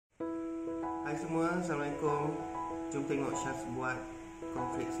Hai semua, Assalamualaikum. Jom tengok Syaz buat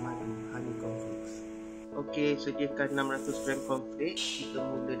cornflakes madu, honey cornflakes. Okey, sediakan 600 gram cornflakes. Kita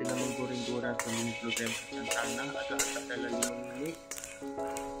mula dengan menggoreng 250 gram kacang tanah agak-agak dalam 5 minit.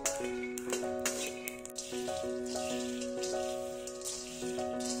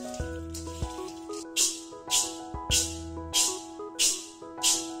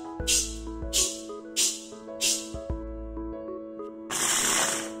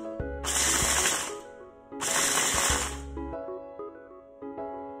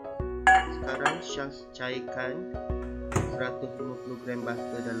 Sekarang Syaz cairkan 150 gram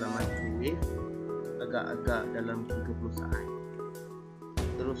butter dalam microwave agak-agak dalam 30 saat.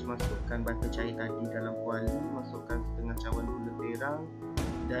 Terus masukkan butter cair tadi dalam kuali, masukkan setengah cawan gula perang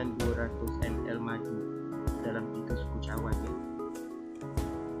dan 200 ml madu dalam 3 suku cawan ya.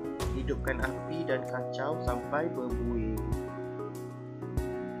 Hidupkan api dan kacau sampai berbuih.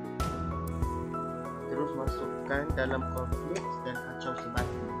 Terus masukkan dalam cornflakes dan kacau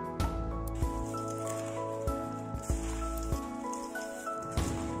sebatu.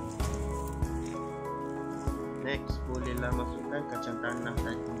 Next, bolehlah masukkan kacang tanah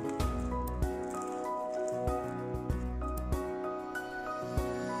tadi.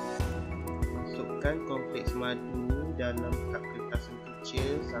 Masukkan cornflakes madu dalam cup kertas yang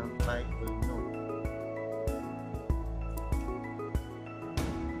kecil sampai penuh.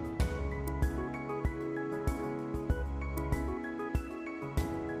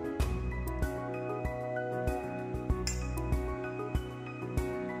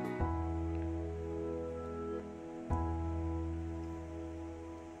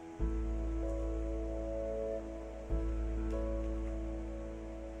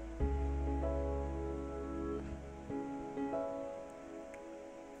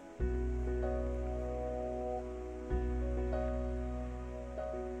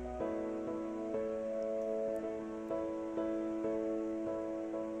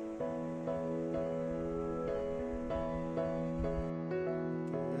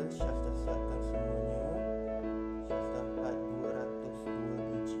 Syaz dah siapkan semuanya. Syaz dapat 202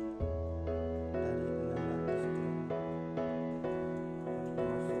 biji dari 600 gram. Kita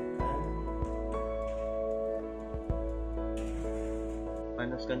masukkan.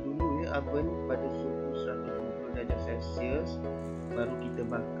 Panaskan dulu ya oven pada suhu 120 darjah Celsius. Baru kita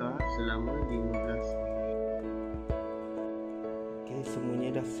bakar selama 15 minit. Okey,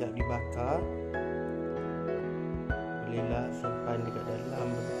 semuanya dah siap dibakar. Bolehlah simpan dekat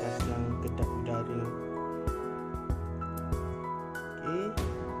dalam bekas yang kedap udara. Okey.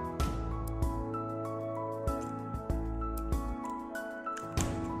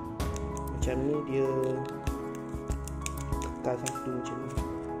 Macam ni dia kekal satu macam ni.